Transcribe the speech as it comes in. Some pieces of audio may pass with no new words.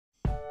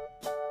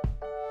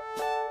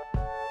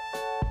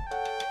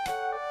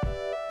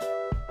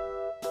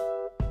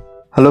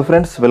Hello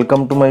friends,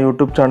 welcome to my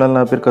YouTube channel.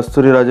 నా పేరు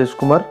కస్తూరి రాజేష్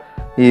కుమార్.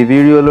 ఈ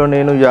వీడియోలో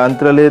నేను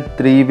యాంత్రలే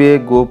 3-వే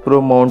GoPro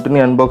మౌంట్ని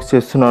అన్బాక్స్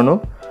చేస్తున్నాను.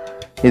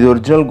 ఇది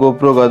ఒరిజినల్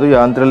GoPro కాదు,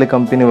 యాంత్రలే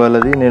కంపెనీ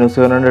వాళ్ళది. నేను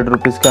 700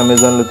 రూపీస్కి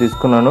అమెజాన్లో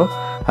తీసుకున్నాను.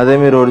 అదే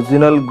మీరు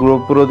ఒరిజినల్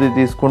GoProది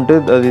తీసుకుంటే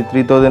అది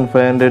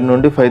 3500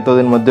 నుండి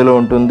 5000 మధ్యలో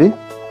ఉంటుంది.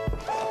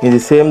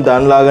 ఇది సేమ్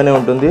దానిలాగానే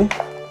ఉంటుంది.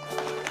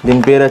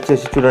 దీని పేరు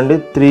వచ్చేసి చూడండి,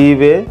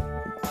 3-వే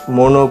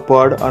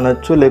మోనోపాడ్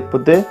అనొచ్చు,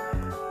 లేకపోతే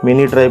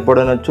మినీ ట్రైపాడ్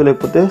అనొచ్చు,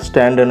 లేకపోతే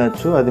స్టాండ్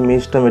అనొచ్చు. అది మీ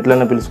ఇష్టం,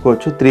 ఎట్లైనా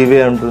పిలుచుకోవచ్చు. 3-వే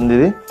ఉంటుంది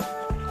ఇది.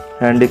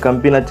 అండ్ ఈ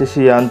కంపెనీ వచ్చేసి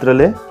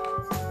యాంత్రలే.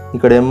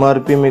 ఇక్కడ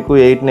ఎంఆర్పి మీకు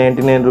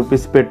 899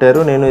 రూపీస్ పెట్టారు.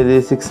 నేను ఇది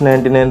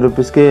 699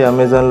 రూపీస్కి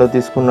అమెజాన్లో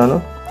తీసుకున్నాను.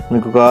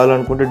 మీకు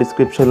కావాలనుకుంటే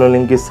డిస్క్రిప్షన్లో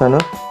లింక్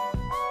ఇస్తాను.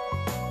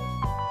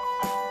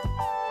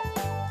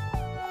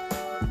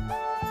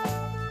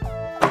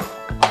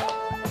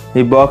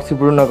 ఈ బాక్స్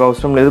ఇప్పుడు నాకు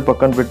అవసరం లేదు,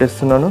 పక్కన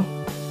పెట్టేస్తున్నాను.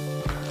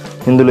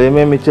 ఇందులో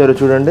ఏమేమి ఇచ్చారో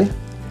చూడండి.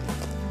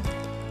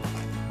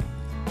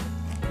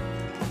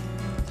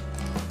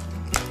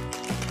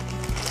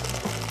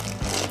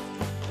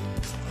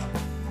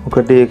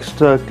 ఒకటి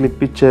ఎక్స్ట్రా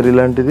క్లిప్ ఇచ్చారు,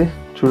 ఇలాంటిది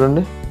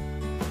చూడండి.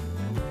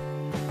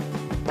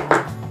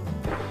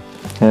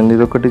 అండ్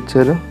ఇది ఒకటి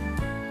ఇచ్చారు.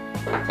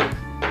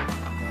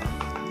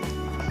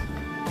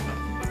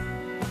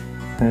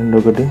 అండ్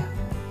ఒకటి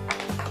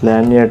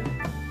లాన్యార్డ్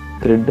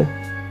థ్రెడ్.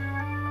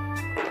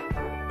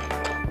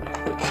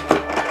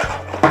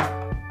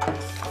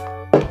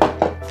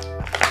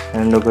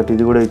 అండ్ ఒకటి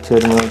ఇది కూడా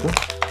ఇచ్చారు మనకు.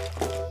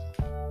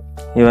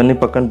 ఇవన్నీ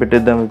పక్కన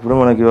పెట్టేద్దాం, ఇప్పుడు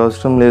మనకి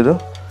అవసరం లేదు.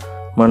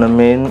 మన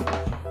మెయిన్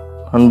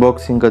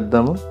అన్బాక్సింగ్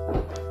వద్దాము.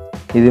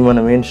 ఇది మన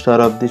main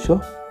star of the show.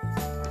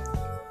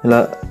 ఇలా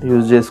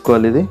యూజ్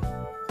చేసుకోవాలి. ఇది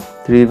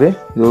 3-వే.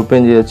 ఇది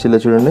ఓపెన్ చేయొచ్చు, ఇలా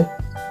చూడండి.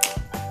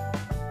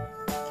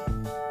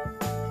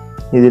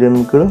 ఇది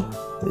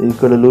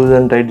ఇక్కడ లూజ్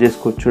అండ్ టైట్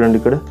చేసుకోవచ్చు. చూడండి,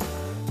 ఇక్కడ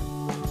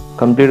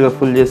కంప్లీట్గా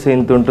ఫుల్ చేస్తే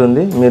ఇంత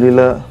ఉంటుంది. మీరు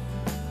ఇలా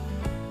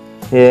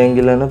ఏ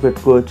యాంగిల్ అయినా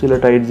పెట్టుకోవచ్చు. ఇలా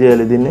టైట్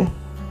చేయాలి దీన్ని.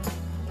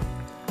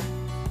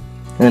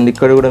 అండ్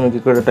ఇక్కడ కూడా మీకు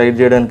ఇక్కడ టైట్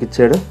చేయడానికి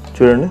ఇచ్చాడు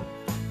చూడండి.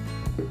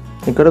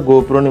 ఇక్కడ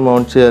GoProని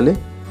మౌంట్ చేయాలి.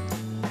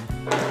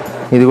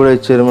 ఇది కూడా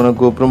ఇచ్చారు మనకు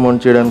GoPro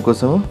మౌంట్ చేయడానికి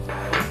కోసము.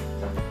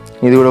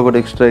 ఇది కూడా ఒకటి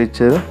ఎక్స్ట్రా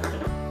ఇచ్చారు.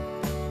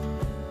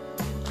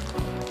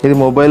 ఇది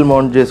మొబైల్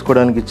మౌంట్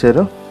చేసుకోవడానికి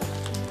ఇచ్చారు.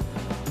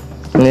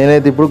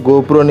 నేనైతే ఇప్పుడు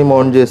GoProని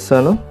మౌంట్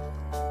చేస్తాను.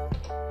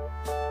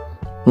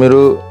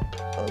 మీరు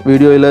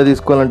వీడియో ఇలా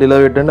తీసుకోవాలంటే ఇలా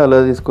పెట్టండి,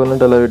 అలా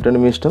తీసుకోవాలంటే అలా పెట్టండి,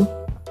 మీ ఇష్టం.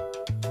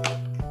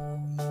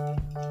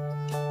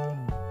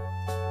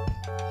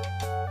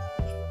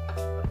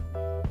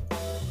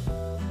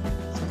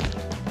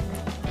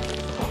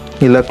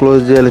 ఇలా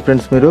క్లోజ్ చేయాలి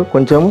ఫ్రెండ్స్. మీరు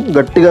కొంచెం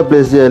గట్టిగా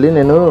ప్లేస్ చేయాలి.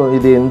 నేను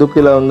ఇది ఎందుకు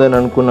ఇలా ఉందని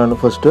అనుకున్నాను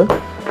ఫస్ట్.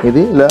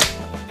 ఇది ఇలా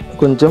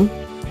కొంచెం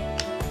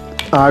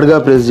హార్డ్గా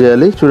ప్రెస్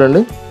చేయాలి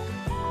చూడండి.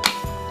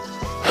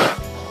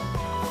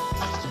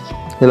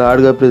 ఇలా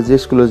హార్డ్గా ప్రెస్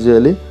చేసి క్లోజ్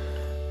చేయాలి.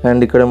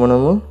 అండ్ ఇక్కడ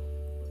మనము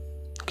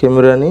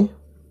కెమెరాని,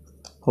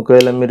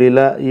 ఒకవేళ మీరు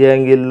ఇలా ఈ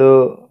యాంగిల్లో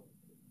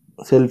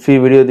సెల్ఫీ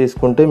వీడియో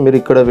తీసుకుంటే మీరు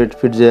ఇక్కడ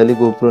ఫిట్ చేయాలి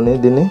GoProని.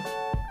 దీన్ని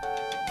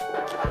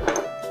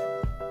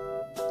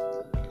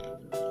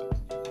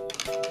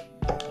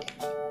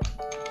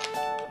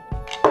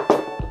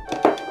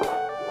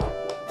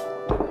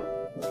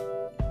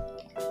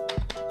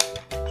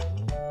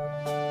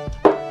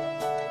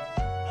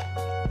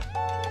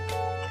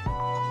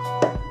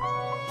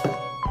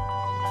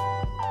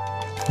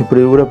ఇప్పుడు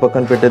ఇవి కూడా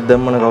పక్కన పెట్టేద్దాం,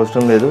 మనకు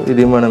అవసరం లేదు.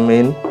 ఇది మన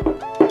మెయిన్.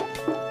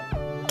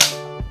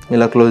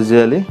 ఇలా క్లోజ్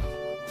చేయాలి.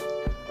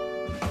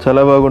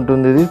 చాలా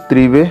బాగుంటుంది. ఇది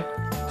 3-వే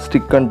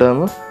స్టిక్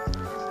అంటాము.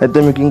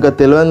 అయితే మీకు ఇంకా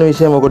తెలియని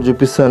విషయం ఒకటి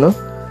చూపిస్తాను.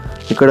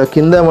 ఇక్కడ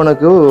కింద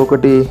మనకు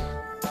ఒకటి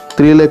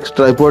 3 legs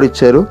ట్రైపాడ్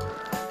ఇచ్చారు.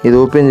 ఇది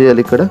ఓపెన్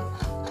చేయాలి. ఇక్కడ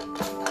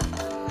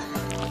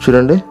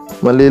చూడండి,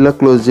 మళ్ళీ ఇలా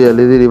క్లోజ్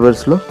చేయాలి. ఇది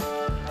రివర్స్లో.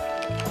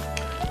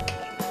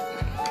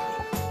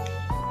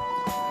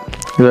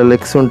 ఇలా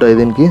లెగ్స్ ఉంటాయి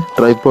దీనికి,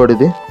 ట్రైపాడ్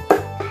ఇది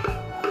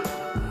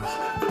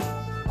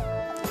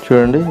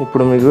చూడండి.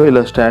 ఇప్పుడు మీకు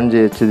ఇలా స్టాండ్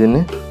చేయొచ్చు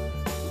దీన్ని.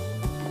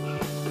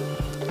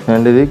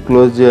 అండ్ ఇది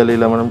క్లోజ్ చేయాలి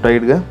ఇలా మనం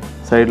టైట్గా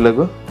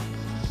సైడ్లకు,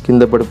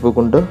 కింద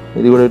పడిపోకుండా.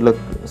 ఇది కూడా ఇట్లా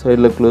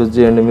సైడ్లో క్లోజ్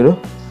చేయండి మీరు.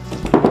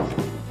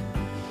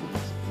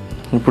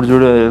 ఇప్పుడు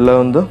ఎలా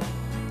ఉందో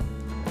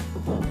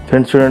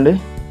ఫ్రెండ్స్ చూడండి.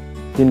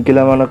 దీనికి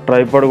ఇలా మనకు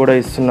ట్రైపాడ్ కూడా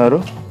ఇస్తున్నారు.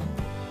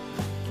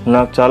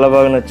 నాకు చాలా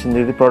బాగా నచ్చింది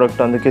ఇది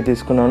ప్రోడక్ట్, అందుకే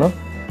తీసుకున్నాను.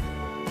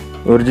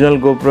 ఒరిజినల్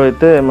GoPro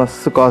అయితే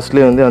మస్తు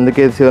కాస్ట్లీ ఉంది,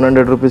 అందుకే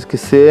 700 రూపీస్కి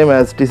సేమ్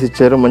యాజ్ ఇట్ ఈస్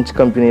ఇచ్చారు. మంచి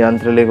కంపెనీ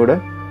యాంత్రలే కూడా.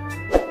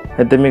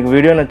 అయితే మీకు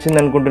వీడియో నచ్చింది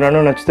అనుకుంటున్నాను.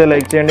 నచ్చితే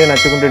లైక్ చేయండి,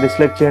 నచ్చకుంటే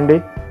డిస్లైక్ చేయండి.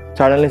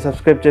 ఛానల్ని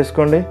సబ్స్క్రైబ్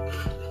చేసుకోండి.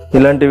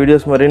 ఇలాంటి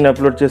వీడియోస్ మరిన్ని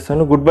అప్లోడ్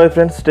చేస్తాను. Good bye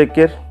friends, take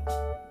care.